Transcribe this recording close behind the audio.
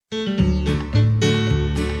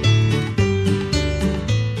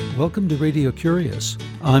Welcome to Radio Curious.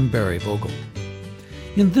 I'm Barry Vogel.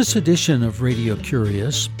 In this edition of Radio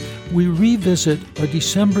Curious, we revisit our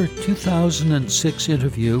December 2006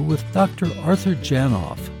 interview with Dr. Arthur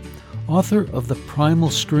Janov, author of The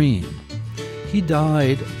Primal Scream. He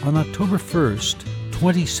died on October 1st,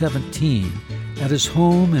 2017, at his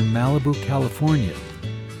home in Malibu, California.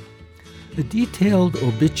 A detailed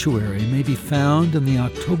obituary may be found in the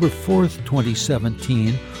October 4th,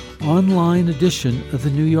 2017, online edition of the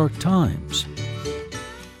New York Times.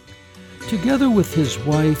 Together with his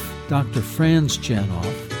wife, Dr. Franz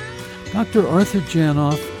Janov, Dr. Arthur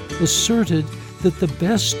Janov asserted that the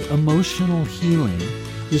best emotional healing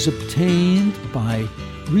is obtained by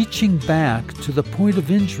reaching back to the point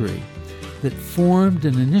of injury that formed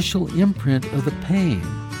an initial imprint of the pain,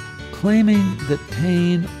 claiming that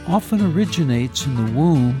pain often originates in the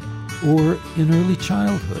womb or in early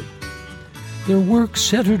childhood. Their work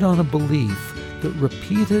centered on a belief that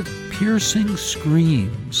repeated piercing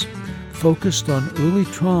screams focused on early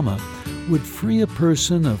trauma would free a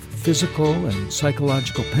person of physical and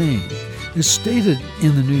psychological pain. As stated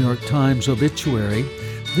in the New York Times obituary,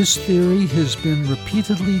 this theory has been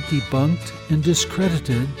repeatedly debunked and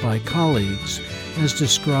discredited by colleagues, as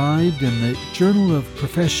described in the Journal of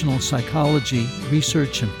Professional Psychology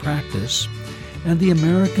Research and Practice and the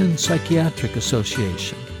American Psychiatric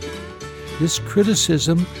Association. This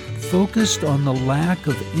criticism focused on the lack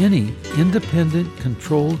of any independent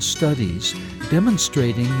controlled studies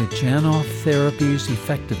demonstrating the Janov therapy's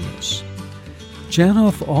effectiveness.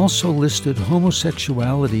 Janov also listed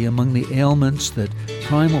homosexuality among the ailments that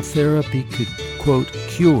primal therapy could, quote,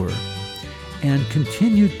 cure, and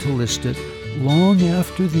continued to list it long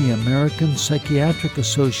after the American Psychiatric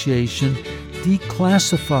Association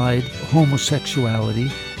declassified homosexuality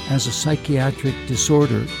as a psychiatric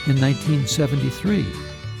disorder in 1973.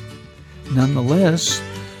 Nonetheless,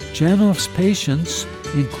 Janov's patients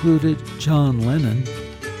included John Lennon,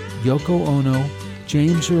 Yoko Ono,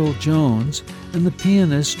 James Earl Jones, and the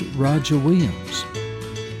pianist Roger Williams.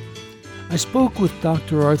 I spoke with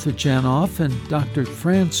Dr. Arthur Janov and Dr.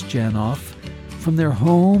 Franz Janov from their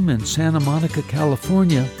home in Santa Monica,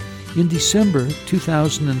 California in December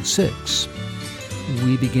 2006.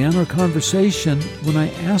 We began our conversation when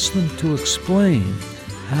I asked them to explain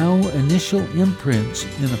how initial imprints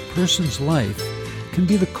in a person's life can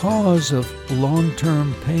be the cause of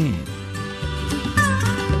long-term pain.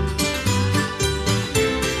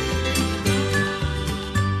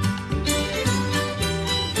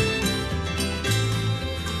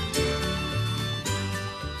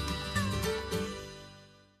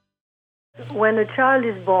 When a child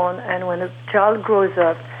is born and when a child grows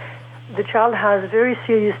up, the child has very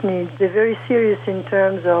serious needs. They're very serious in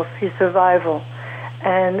terms of his survival.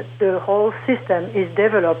 And the whole system is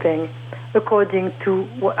developing according to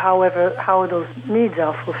how those needs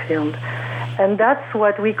are fulfilled. And that's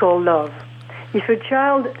what we call love. If a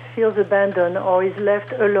child feels abandoned or is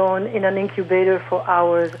left alone in an incubator for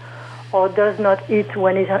hours, or does not eat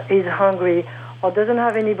when he's hungry, or doesn't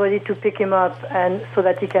have anybody to pick him up and so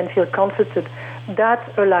that he can feel comforted,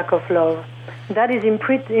 that's a lack of love. That is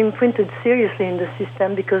imprinted seriously in the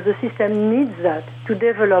system because the system needs that to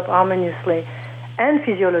develop harmoniously and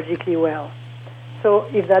physiologically well. So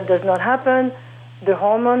if that does not happen, the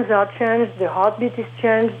hormones are changed, the heartbeat is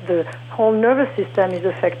changed, the whole nervous system is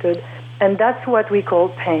affected, and that's what we call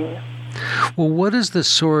pain. Well, what is the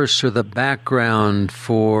source or the background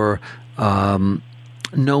for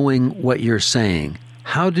knowing what you're saying?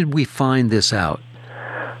 How did we find this out?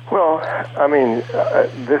 Well, I mean,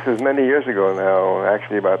 this is many years ago now,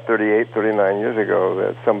 actually about 38, 39 years ago,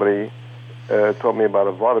 that somebody told me about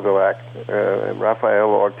a vaudeville act, Raphael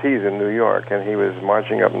Ortiz in New York, and he was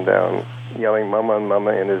marching up and down, yelling "mama" and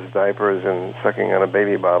 "mama" in his diapers and sucking on a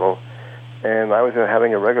baby bottle. And I was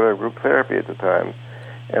having a regular group therapy at the time,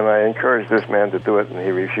 and I encouraged this man to do it, and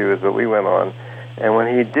he refused, but we went on. And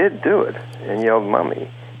when he did do it and yelled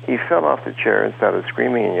 "mummy," he fell off the chair and started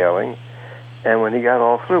screaming and yelling. And when he got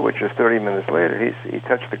all through, which was 30 minutes later, he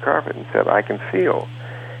touched the carpet and said, "I can feel."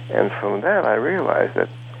 And from that, I realized that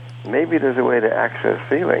maybe there's a way to access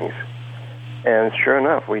feelings. And sure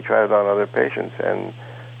enough, we tried it on other patients. And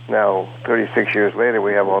now, 36 years later,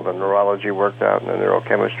 we have all the neurology worked out and the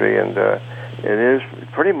neurochemistry. And it is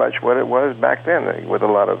pretty much what it was back then, with a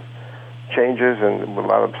lot of changes and a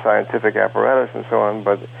lot of scientific apparatus and so on.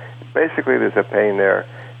 But basically, there's a pain there.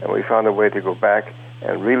 And we found a way to go back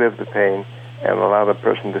and relive the pain and allow the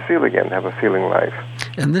person to feel again, have a feeling life.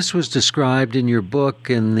 And this was described in your book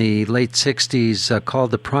in the late 60s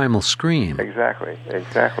called The Primal Scream. Exactly.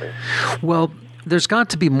 Well, There's got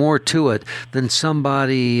to be more to it than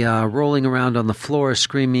somebody rolling around on the floor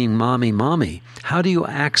screaming, "Mommy, Mommy." How do you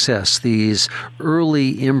access these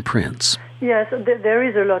early imprints? Yes, there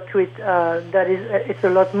is a lot to it. It's a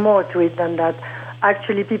lot more to it than that.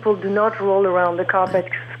 Actually, people do not roll around the carpet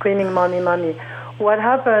screaming, "Mommy, Mommy." What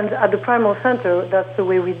happens at the Primal Center, that's the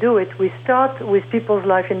way we do it, we start with people's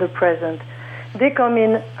life in the present. They come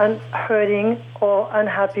in hurting or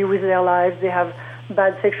unhappy with their lives. They have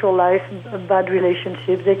bad sexual life, bad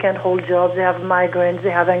relationships. They can't hold jobs. They have migraines.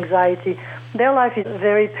 They have anxiety. Their life is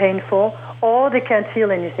very painful, or they can't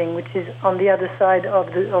feel anything, which is on the other side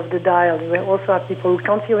of the dial. We also have people who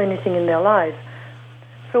can't feel anything in their lives.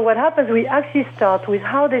 So what happens, we actually start with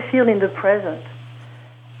how they feel in the present.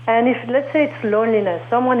 And if, let's say it's loneliness,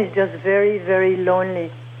 someone is just very, very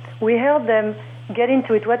lonely, we help them get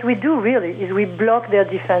into it. What we do really is we block their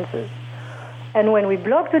defenses. And when we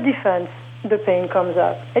block the defense, the pain comes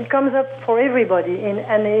up. It comes up for everybody in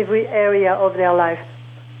every area of their life.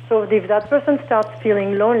 So if that person starts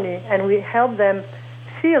feeling lonely and we help them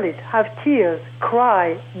feel it, have tears,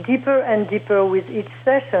 cry deeper and deeper with each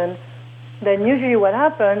session, then usually what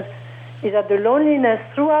happens is that the loneliness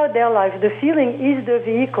throughout their life, the feeling is the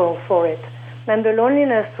vehicle for it. And the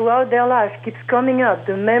loneliness throughout their life keeps coming up,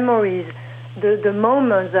 the memories, the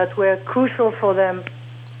moments that were crucial for them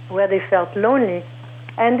where they felt lonely.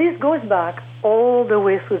 And this goes back all the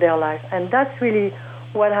way through their life. And that's really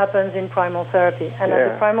what happens in primal therapy. And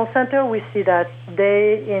at the Primal Center, we see that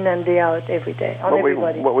day in and day out, every day, on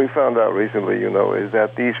everybody. What we found out recently, is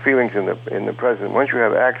that these feelings in the present, once you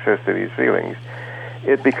have access to these feelings,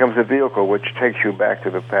 it becomes a vehicle which takes you back to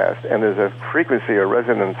the past. And there's a frequency or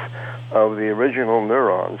resonance of the original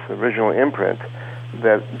neurons, the original imprint,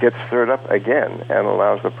 that gets stirred up again and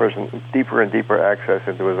allows the person deeper and deeper access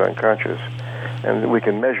into his unconscious. And we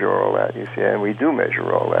can measure all that, you see, and we do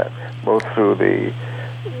measure all that, both through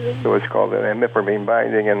what's called an imipramine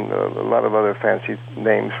binding and a lot of other fancy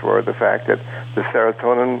names for the fact that the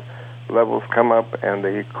serotonin levels come up and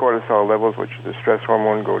the cortisol levels, which is the stress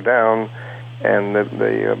hormone, go down, and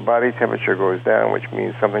the body temperature goes down, which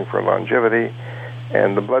means something for longevity,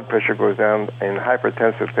 and the blood pressure goes down in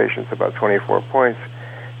hypertensive patients about 24 points,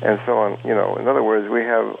 and so on. In other words,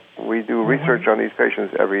 we do research on these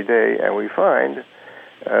patients every day, and we find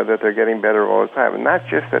that they're getting better all the time. And not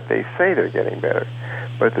just that they say they're getting better,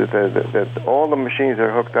 but that all the machines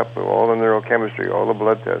are hooked up, all the neurochemistry, all the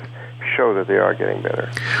blood tests show that they are getting better.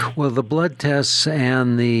 Well, the blood tests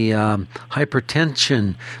and the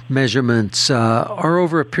hypertension measurements are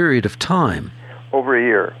over a period of time. Over a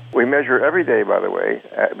year. We measure every day, by the way,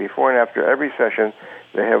 before and after every session.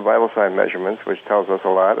 They have vital sign measurements, which tells us a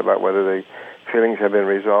lot about whether the feelings have been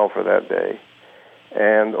resolved for that day.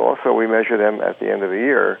 And also we measure them at the end of the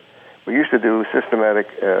year. We used to do systematic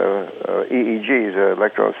EEGs,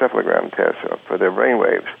 electroencephalogram tests for their brain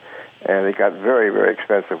waves, and it got very, very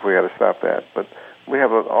expensive. We had to stop that. But we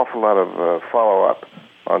have an awful lot of follow-up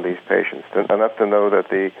on these patients, enough to know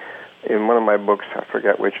that in one of my books, I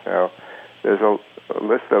forget which now, there's a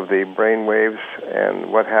list of the brain waves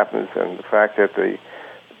and what happens, and the fact that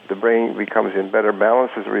the brain becomes in better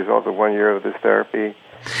balance as a result of 1 year of this therapy.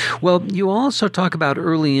 Well, you also talk about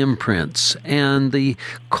early imprints and the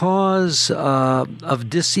cause of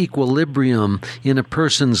disequilibrium in a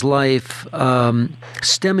person's life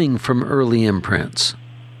stemming from early imprints.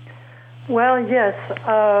 Well, yes.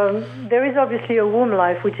 There is obviously a womb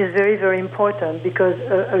life, which is very, very important because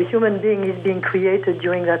a human being is being created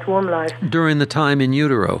during that womb life. During the time in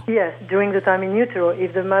utero. Yes, during the time in utero.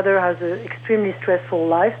 If the mother has an extremely stressful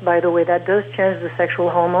life, by the way, that does change the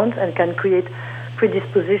sexual hormones and can create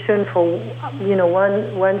predisposition for,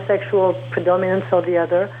 one sexual predominance or the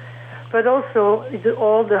other. But also,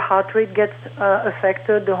 all the heart rate gets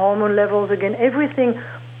affected, the hormone levels, again, everything.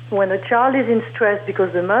 When a child is in stress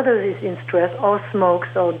because the mother is in stress or smokes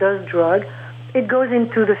or does drugs, it goes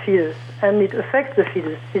into the fetus and it affects the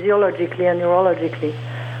fetus physiologically and neurologically.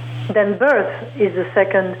 Then birth is the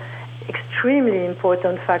second extremely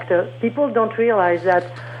important factor. People don't realize that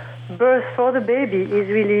birth for the baby is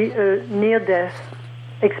really a near-death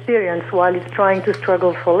experience while it's trying to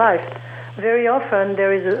struggle for life. Very often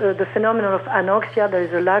there is the phenomenon of anoxia. There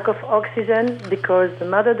is a lack of oxygen because the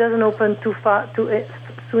mother doesn't open too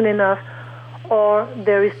soon enough, or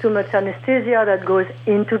there is too much anesthesia that goes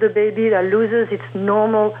into the baby that loses its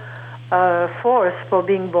normal force for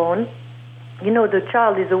being born. The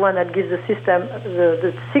child is the one that gives the system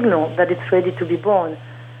the signal that it's ready to be born.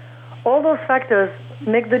 All those factors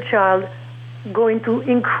make the child go into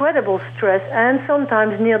incredible stress and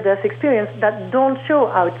sometimes near-death experience that don't show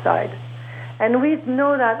outside. And we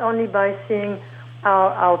know that only by seeing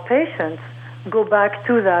our patients go back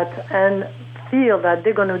to that and feel that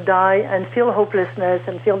they're going to die and feel hopelessness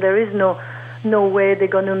and feel there is no way they're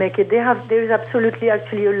going to make it. There is absolutely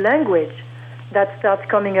actually a language that starts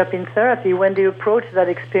coming up in therapy when they approach that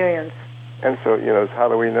experience. And so, how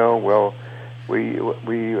do we know? Well, we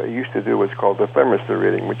used to do what's called the thermistor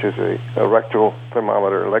reading, which is a rectal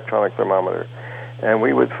thermometer, electronic thermometer. And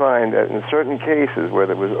we would find that in certain cases where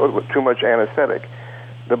there was too much anesthetic,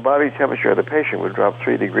 the body temperature of the patient would drop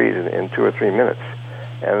 3 degrees in 2 or 3 minutes.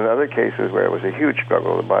 And in other cases where it was a huge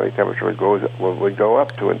struggle, the body temperature would go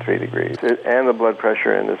up 2 and 3 degrees. And the blood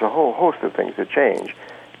pressure, and there's a whole host of things that change.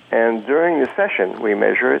 And during the session, we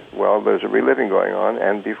measure it while there's a reliving going on,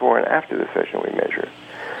 and before and after the session, we measure it.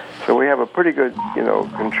 So we have a pretty good,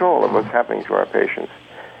 control of what's happening to our patients.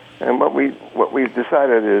 And what we've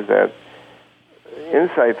decided is that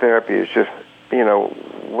insight therapy is just,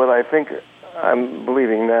 what I think I'm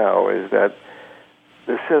believing now is that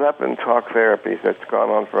the sit-up and talk therapies that's gone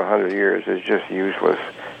on for 100 years is just useless.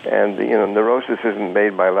 And, neurosis isn't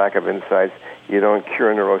made by lack of insights. You don't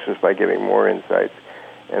cure neurosis by giving more insights.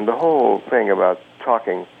 And the whole thing about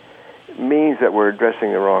talking means that we're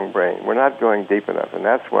addressing the wrong brain. We're not going deep enough. And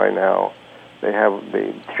that's why now they have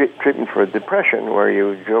the treatment for depression where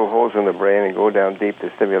you drill holes in the brain and go down deep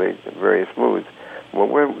to stimulate various moods. Well,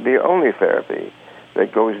 we're the only therapy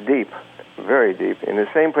that goes deep, very deep, in the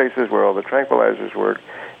same places where all the tranquilizers work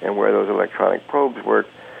and where those electronic probes work.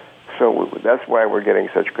 So that's why we're getting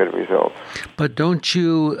such good results. But don't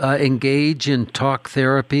you engage in talk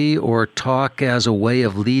therapy or talk as a way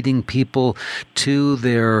of leading people to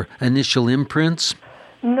their initial imprints?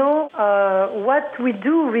 No. What we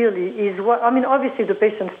do really is, obviously the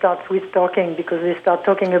patient starts with talking because they start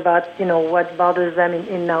talking about, what bothers them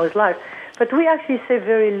in now's life. But we actually say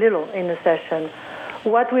very little in a session.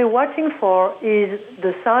 What we're watching for is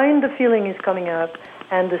the sign the feeling is coming up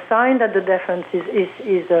and the sign that the deference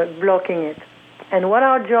is blocking it. And what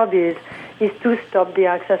our job is to stop the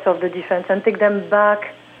access of the defense and take them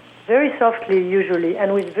back very softly, usually,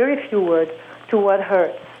 and with very few words, to what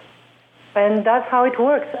hurts. And that's how it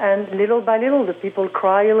works. And little by little, the people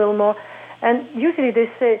cry a little more. And usually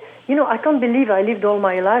they say, I can't believe I lived all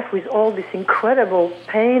my life with all this incredible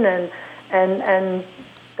pain and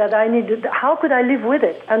that I needed. How could I live with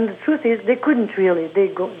it? And the truth is, they couldn't really.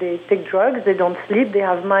 They take drugs, they don't sleep, they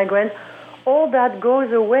have migraines. All that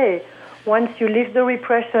goes away once you leave the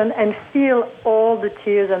repression and feel all the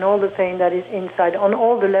tears and all the pain that is inside on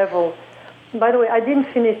all the levels. By the way, I didn't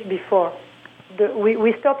finish before.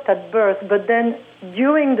 We stopped at birth, but then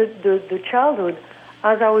during the childhood,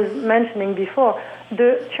 as I was mentioning before,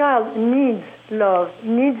 the child needs love,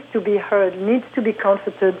 needs to be heard, needs to be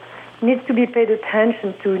comforted, needs to be paid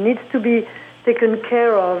attention to, needs to be taken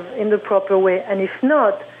care of in the proper way. And if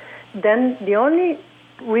not, then the only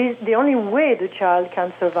way the child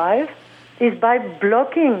can survive is by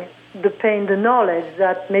blocking the pain, the knowledge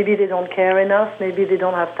that maybe they don't care enough, maybe they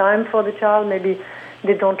don't have time for the child, maybe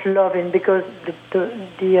they don't love him, because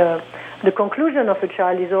the conclusion of a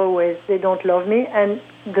child is always, they don't love me, and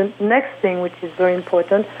the next thing, which is very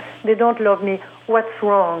important, they don't love me, what's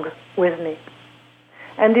wrong with me?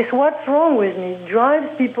 And this what's wrong with me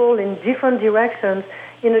drives people in different directions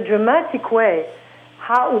in a dramatic way.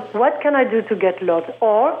 What can I do to get love?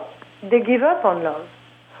 Or they give up on love.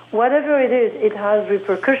 Whatever it is, it has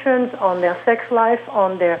repercussions on their sex life,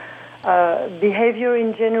 on their behavior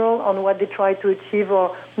in general, on what they try to achieve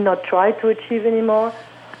or not try to achieve anymore,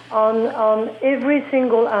 on every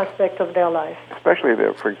single aspect of their life. Especially,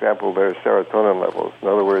 for example, their serotonin levels. In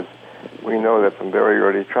other words, we know that from very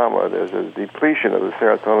early trauma, there's a depletion of the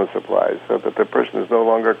serotonin supplies so that the person is no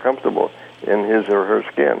longer comfortable in his or her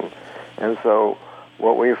skin. And so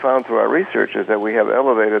what we found through our research is that we have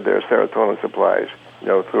elevated their serotonin supplies,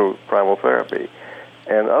 through primal therapy.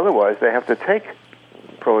 And otherwise, they have to take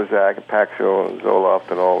Prozac, Paxil, and Zoloft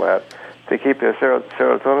and all that to keep their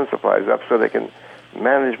serotonin supplies up so they can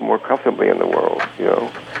manage more comfortably in the world,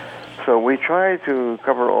 So we try to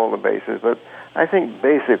cover all the bases, but I think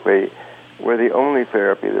basically we're the only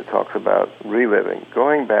therapy that talks about reliving,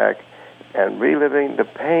 going back and reliving the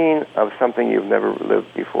pain of something you've never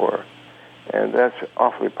lived before. And that's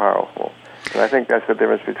awfully powerful. And I think that's the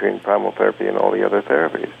difference between primal therapy and all the other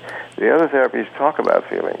therapies. The other therapies talk about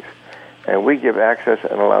feelings, and we give access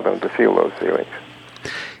and allow them to feel those feelings.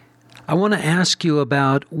 I want to ask you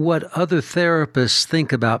about what other therapists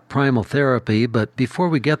think about primal therapy, but before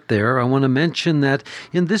we get there, I want to mention that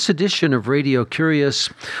in this edition of Radio Curious,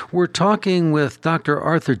 we're talking with Dr.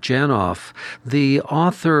 Arthur Janov, the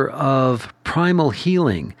author of Primal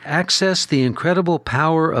Healing. Access the incredible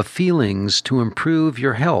power of feelings to improve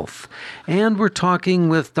your health. And we're talking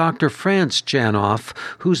with Dr. Franz Janov,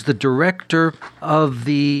 who's the director of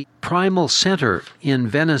the Primal Center in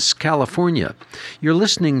Venice, California. You're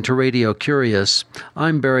listening to Radio Curious.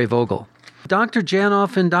 I'm Barry Vogel. Dr.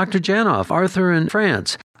 Janov and Dr. Janov, Arthur and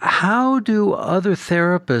Franz, how do other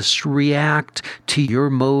therapists react to your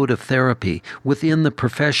mode of therapy within the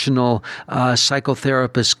professional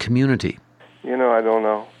psychotherapist community? I don't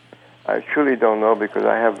know. I truly don't know because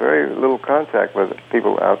I have very little contact with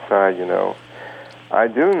people outside, I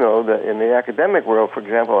do know that in the academic world, for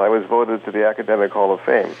example, I was voted to the Academic Hall of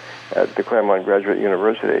Fame at the Claremont Graduate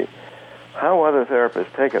University. How other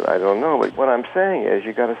therapists take it, I don't know. But what I'm saying is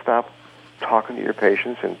you got to stop talking to your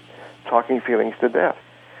patients and talking feelings to death.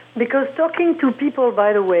 Because talking to people,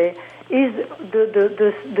 by the way, is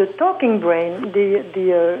the talking brain,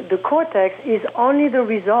 the cortex is only the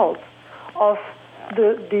result of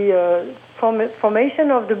the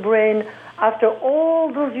formation of the brain after all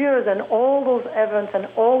those years and all those events and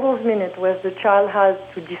all those minutes where the child has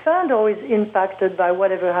to defend or is impacted by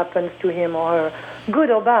whatever happens to him or her, good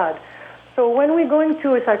or bad. So when we go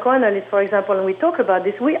into a psychoanalyst, for example, and we talk about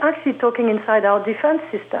this, we're actually talking inside our defense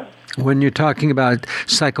system. When you're talking about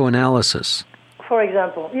psychoanalysis. For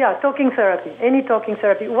example, talking therapy, any talking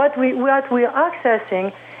therapy. What we're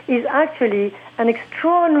accessing is actually an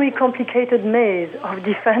extraordinarily complicated maze of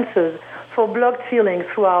defenses for blocked feelings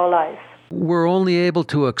through our life. We're only able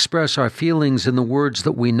to express our feelings in the words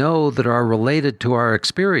that we know that are related to our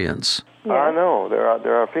experience. Yes. I know. There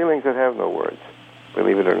are feelings that have no words,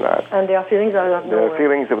 believe it or not. And there are feelings that have no words. There are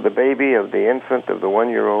feelings of the baby, of the infant, of the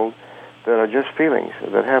 1-year-old that are just feelings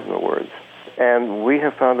that have no words. And we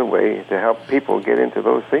have found a way to help people get into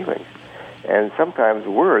those feelings. And sometimes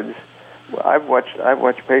words, I've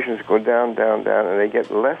watched patients go down, and they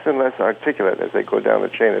get less and less articulate as they go down the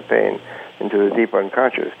chain of pain into the deep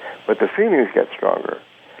unconscious. But the feelings get stronger.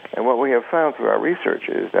 And what we have found through our research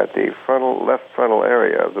is that the left frontal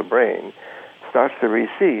area of the brain starts to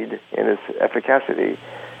recede in its efficacy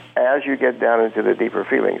as you get down into the deeper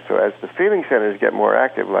feelings. So as the feeling centers get more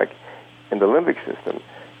active, like in the limbic system,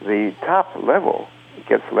 the top level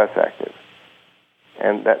gets less active.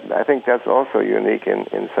 And I think that's also unique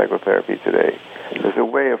in psychotherapy today. There's a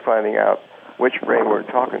way of finding out which brain we're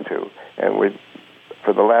talking to. And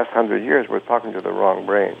for the last 100 years, we're talking to the wrong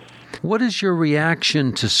brain. What is your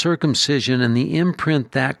reaction to circumcision and the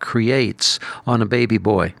imprint that creates on a baby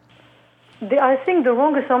boy? I think the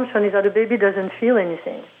wrong assumption is that the baby doesn't feel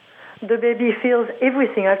anything. The baby feels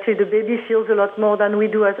everything. Actually, the baby feels a lot more than we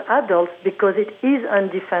do as adults because it is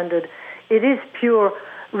undefended. It is pure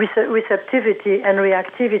receptivity and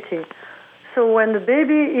reactivity. So when the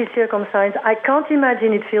baby is circumcised, I can't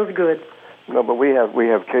imagine it feels good. No, but we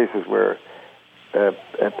have cases where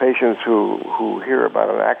patients who hear about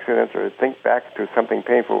an accident or think back to something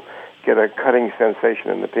painful get a cutting sensation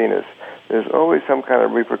in the penis. There's always some kind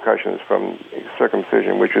of repercussions from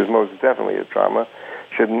circumcision, which is most definitely a trauma.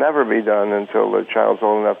 Should never be done until the child's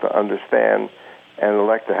old enough to understand and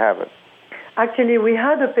elect to have it. Actually, we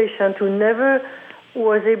had a patient who never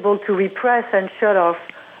was able to repress and shut off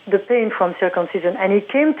the pain from circumcision, and he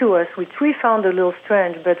came to us, which we found a little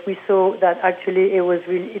strange, but we saw that actually it was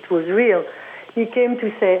real. He came to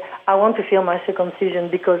say, I want to feel my circumcision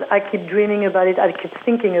because I keep dreaming about it, I keep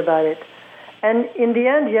thinking about it. And in the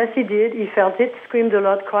end, yes, he did. He felt it, screamed a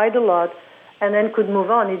lot, cried a lot, and then could move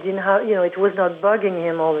on. He didn't have, it was not bugging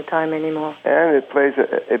him all the time anymore. And it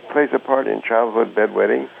plays a part in childhood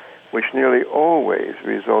bedwetting, which nearly always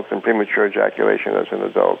results in premature ejaculation as an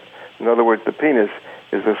adult. In other words, the penis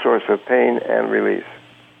is the source of pain and release.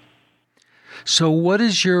 So what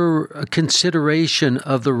is your consideration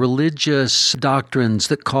of the religious doctrines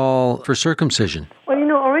that call for circumcision? Well,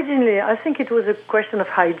 originally, I think it was a question of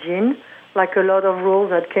hygiene, like a lot of rules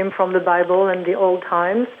that came from the Bible and the old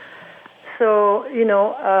times. So,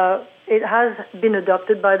 it has been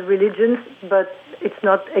adopted by the religions, but it's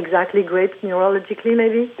not exactly great neurologically,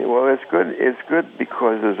 maybe. Well, it's good. It's good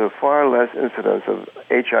because there's a far less incidence of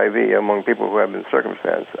HIV among people who have been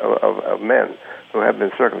circumcised, of men who have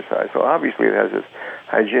been circumcised. So obviously it has this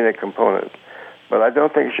hygienic component. But I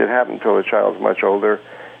don't think it should happen until the child's much older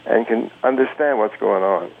and can understand what's going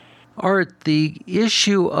on. Art, the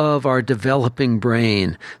issue of our developing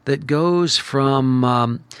brain that goes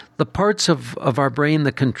from the parts of our brain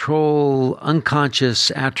that control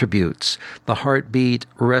unconscious attributes, the heartbeat,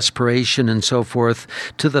 respiration, and so forth,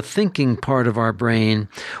 to the thinking part of our brain,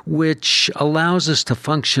 which allows us to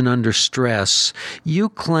function under stress, you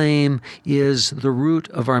claim is the root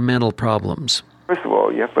of our mental problems. First of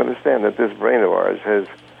all, you have to understand that this brain of ours has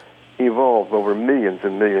evolved over millions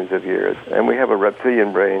and millions of years. And we have a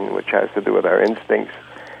reptilian brain, which has to do with our instincts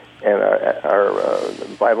and our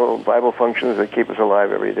vital functions that keep us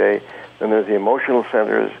alive every day. Then there's the emotional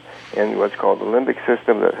centers in what's called the limbic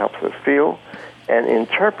system that helps us feel and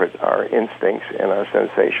interpret our instincts and our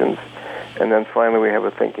sensations. And then finally we have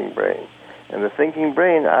a thinking brain. And the thinking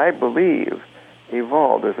brain, I believe,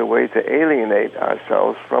 evolved as a way to alienate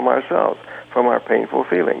ourselves, from our painful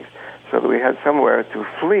feelings, so that we had somewhere to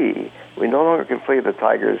flee. We no longer can flee the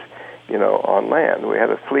tigers, on land. We had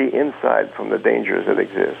to flee inside from the dangers that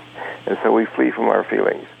exist. And so we flee from our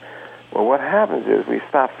feelings. Well, what happens is we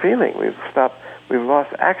stop feeling. We've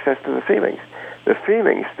lost access to the feelings. The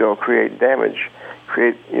feelings still create damage,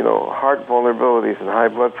 create, heart vulnerabilities and high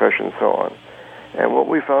blood pressure and so on. And what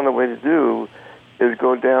we found a way to do is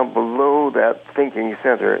go down below that thinking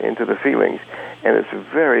center into the feelings. And it's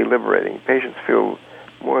very liberating. Patients feel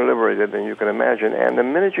more liberated than you can imagine. And the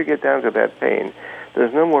minute you get down to that pain,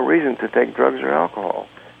 there's no more reason to take drugs or alcohol.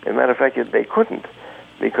 As a matter of fact, they couldn't,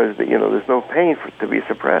 because there's no pain to be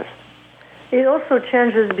suppressed. It also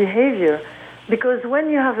changes behavior, because when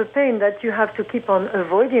you have a pain that you have to keep on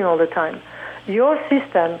avoiding all the time, your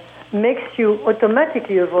system makes you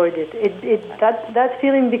automatically avoid it. That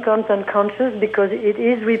feeling becomes unconscious because it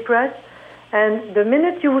is repressed, and the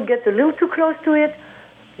minute you would get a little too close to it,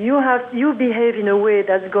 you behave in a way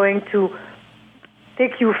that's going to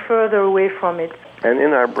take you further away from it. And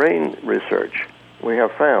in our brain research, we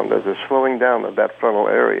have found there's a slowing down of that frontal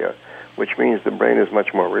area, which means the brain is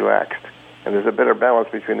much more relaxed. And there's a better balance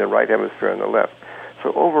between the right hemisphere and the left.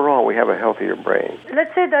 So overall, we have a healthier brain.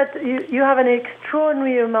 Let's say that you have an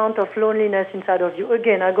extraordinary amount of loneliness inside of you.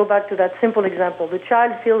 Again, I go back to that simple example. The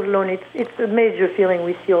child feels lonely. It's a major feeling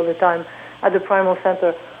we see all the time at the Primal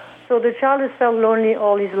Center. So the child has felt lonely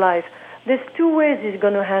all his life. There's two ways he's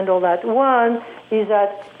going to handle that. One is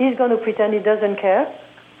that he's going to pretend he doesn't care,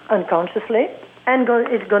 unconsciously, and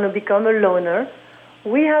is going to become a loner.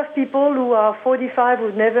 We have people who are 45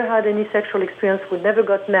 who've never had any sexual experience, who never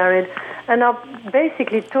got married, and are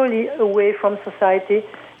basically totally away from society.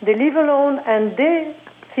 They live alone, and they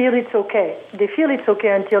feel it's okay. They feel it's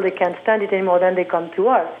okay until they can't stand it anymore, then they come to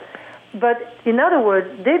us. But in other words,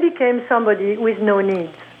 they became somebody with no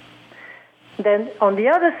needs. Then on the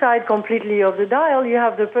other side completely of the dial, you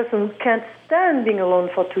have the person who can't stand being alone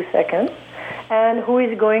for 2 seconds and who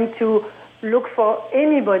is going to look for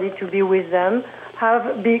anybody to be with them,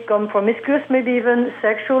 have become promiscuous, maybe even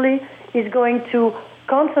sexually, is going to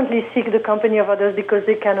constantly seek the company of others because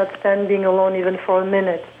they cannot stand being alone even for a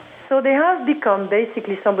minute. So they have become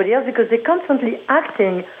basically somebody else because they're constantly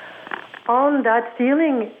acting on that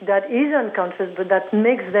feeling that is unconscious, but that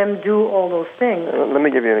makes them do all those things. Let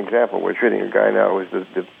me give you an example. We're treating a guy now who's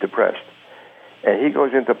depressed. And he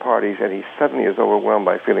goes into parties, and he suddenly is overwhelmed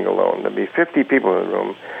by feeling alone. There'll be 50 people in the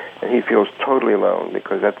room, and he feels totally alone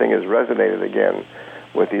because that thing has resonated again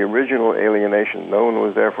with the original alienation. No one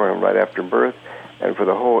was there for him right after birth, and for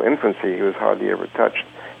the whole infancy, he was hardly ever touched.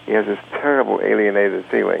 He has this terrible alienated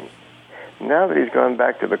feeling. Now that he's gone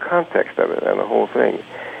back to the context of it and the whole thing,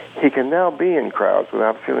 he can now be in crowds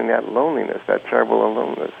without feeling that loneliness, that terrible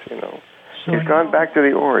aloneness, So he's gone back to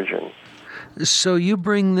the origin. So you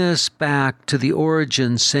bring this back to the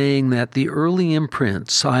origin, saying that the early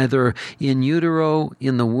imprints, either in utero,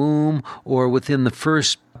 in the womb, or within the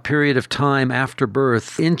first period of time after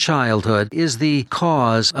birth in childhood, is the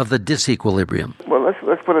cause of the disequilibrium. Well,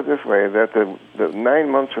 let's put it this way, that the 9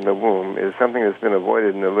 months in the womb is something that's been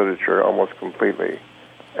avoided in the literature almost completely.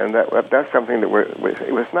 And that's something that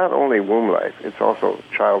it was not only womb life, it's also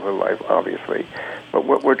childhood life, obviously. But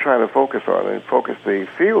what we're trying to focus on and focus the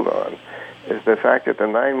field on is the fact that the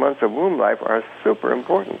 9 months of womb life are super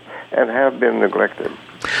important and have been neglected.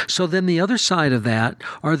 So then the other side of that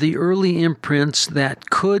are the early imprints that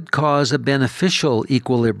could cause a beneficial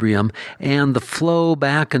equilibrium and the flow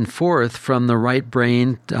back and forth from the right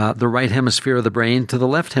brain, the right hemisphere of the brain to the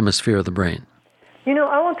left hemisphere of the brain.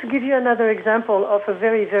 I want to give you another example of a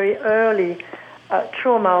very, very early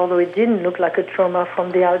trauma, although it didn't look like a trauma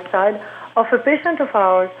from the outside, of a patient of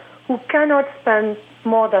ours who cannot spend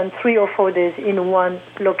more than 3 or 4 days in one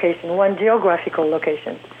location, one geographical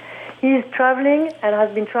location. He is traveling and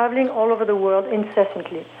has been traveling all over the world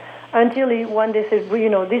incessantly until he one day said,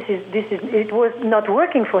 it was not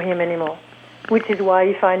working for him anymore, which is why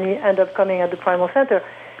he finally ended up coming at the Primal Center.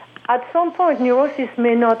 At some point, neurosis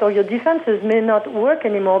may not, or your defenses may not work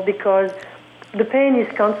anymore because the pain is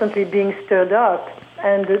constantly being stirred up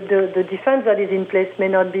and the defense that is in place may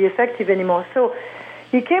not be effective anymore. So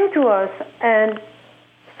he came to us, and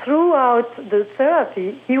throughout the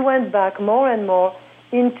therapy, he went back more and more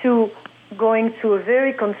into going through a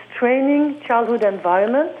very constraining childhood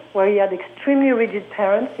environment where he had extremely rigid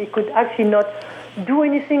parents. He could actually not do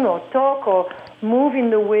anything or talk or move in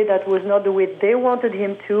the way that was not the way they wanted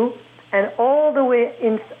him to. And all the way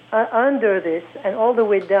under this and all the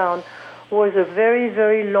way down was a very,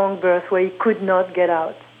 very long birth where he could not get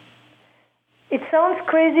out. It sounds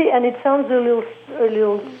crazy and it sounds a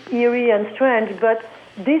little eerie and strange, but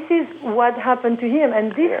this is what happened to him,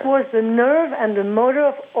 and this was the nerve and the motor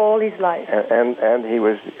of all his life. And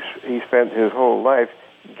he spent his whole life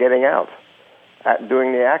getting out,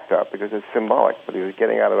 doing the act up, because it's symbolic. But he was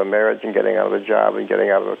getting out of a marriage and getting out of a job and getting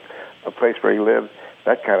out of a place where he lived,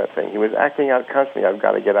 that kind of thing. He was acting out constantly. I've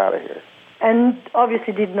got to get out of here. And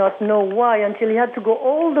obviously did not know why until he had to go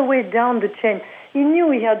all the way down the chain. He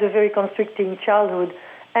knew he had a very constricting childhood.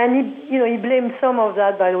 And he blamed some of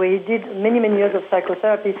that, by the way. He did many, many years of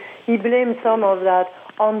psychotherapy. He blamed some of that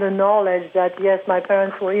on the knowledge that, yes, my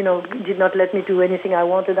parents were, did not let me do anything I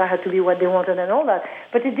wanted. I had to be what they wanted and all that.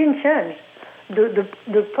 But it didn't change.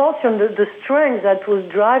 The portion, the strength that was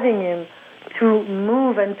driving him to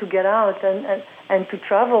move and to get out and to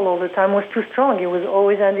travel all the time was too strong. He was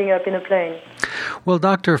always ending up in a plane. Well,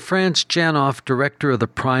 Dr. Franz Janov, director of the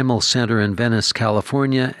Primal Center in Venice,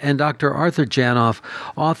 California, and Dr. Arthur Janov,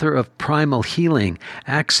 author of Primal Healing,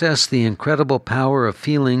 Access the Incredible Power of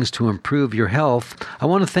Feelings to Improve Your Health. I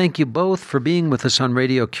want to thank you both for being with us on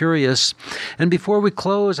Radio Curious. And before we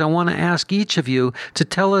close, I want to ask each of you to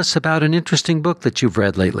tell us about an interesting book that you've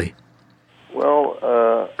read lately. Well,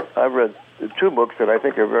 I've read two books that I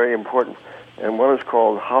think are very important, and one is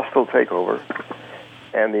called Hostile Takeover,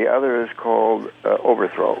 and the other is called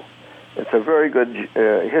Overthrow. It's a very good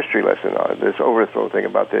history lesson on this overthrow thing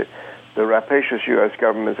about the rapacious U.S.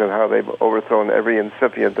 governments and how they've overthrown every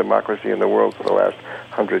incipient democracy in the world for the last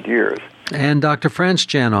 100 years. And Dr. Franz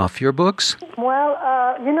Janov, your books? Well,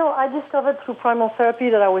 I discovered through primal therapy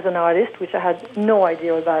that I was an artist, which I had no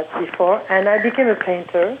idea about before, and I became a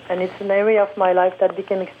painter, and it's an area of my life that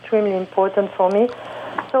became extremely important for me.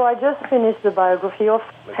 So I just finished the biography of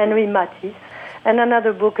Henry Matisse, and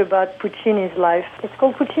another book about Puccini's life. It's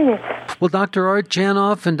called Puccini. Well, Dr. Art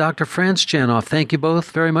Janov and Dr. Franz Janov, thank you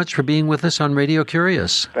both very much for being with us on Radio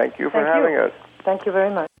Curious. Thank you for having us. Thank you very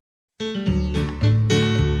much.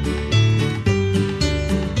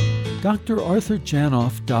 Dr. Arthur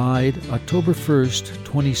Janov died October 1st,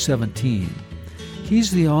 2017. He's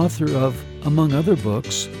the author of, among other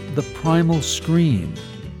books, The Primal Scream.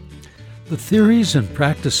 The theories and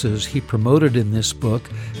practices he promoted in this book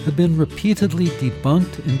have been repeatedly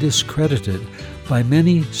debunked and discredited by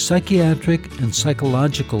many psychiatric and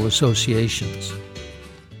psychological associations.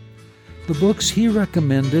 The books he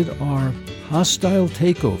recommended are Hostile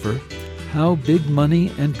Takeover, How Big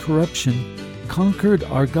Money and Corruption Conquered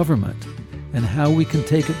Our Government and How We Can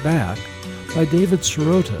Take It Back by David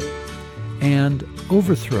Sirota, and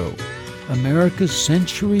Overthrow, America's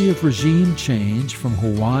Century of Regime Change from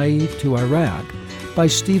Hawaii to Iraq by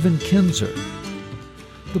Stephen Kinzer.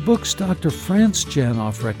 The books Dr. Franz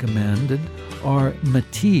Janov recommended are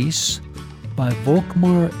Matisse by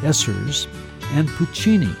Volkmar Essers and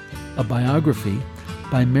Puccini, a biography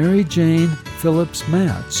by Mary Jane Phillips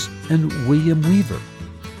Matz and William Weaver.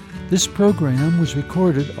 This program was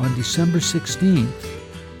recorded on December 16,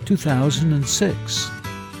 2006.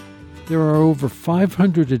 There are over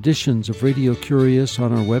 500 editions of Radio Curious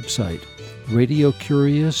on our website,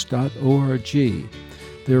 radiocurious.org.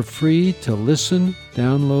 They're free to listen,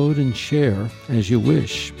 download, and share as you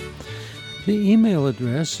wish. The email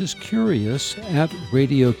address is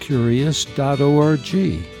curious@radiocurious.org,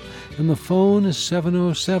 and the phone is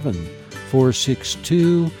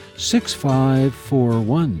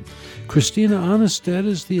 707-462-6541. Christina Onnested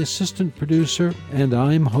is the assistant producer, and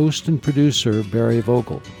I'm host and producer Barry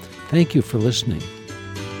Vogel. Thank you for listening.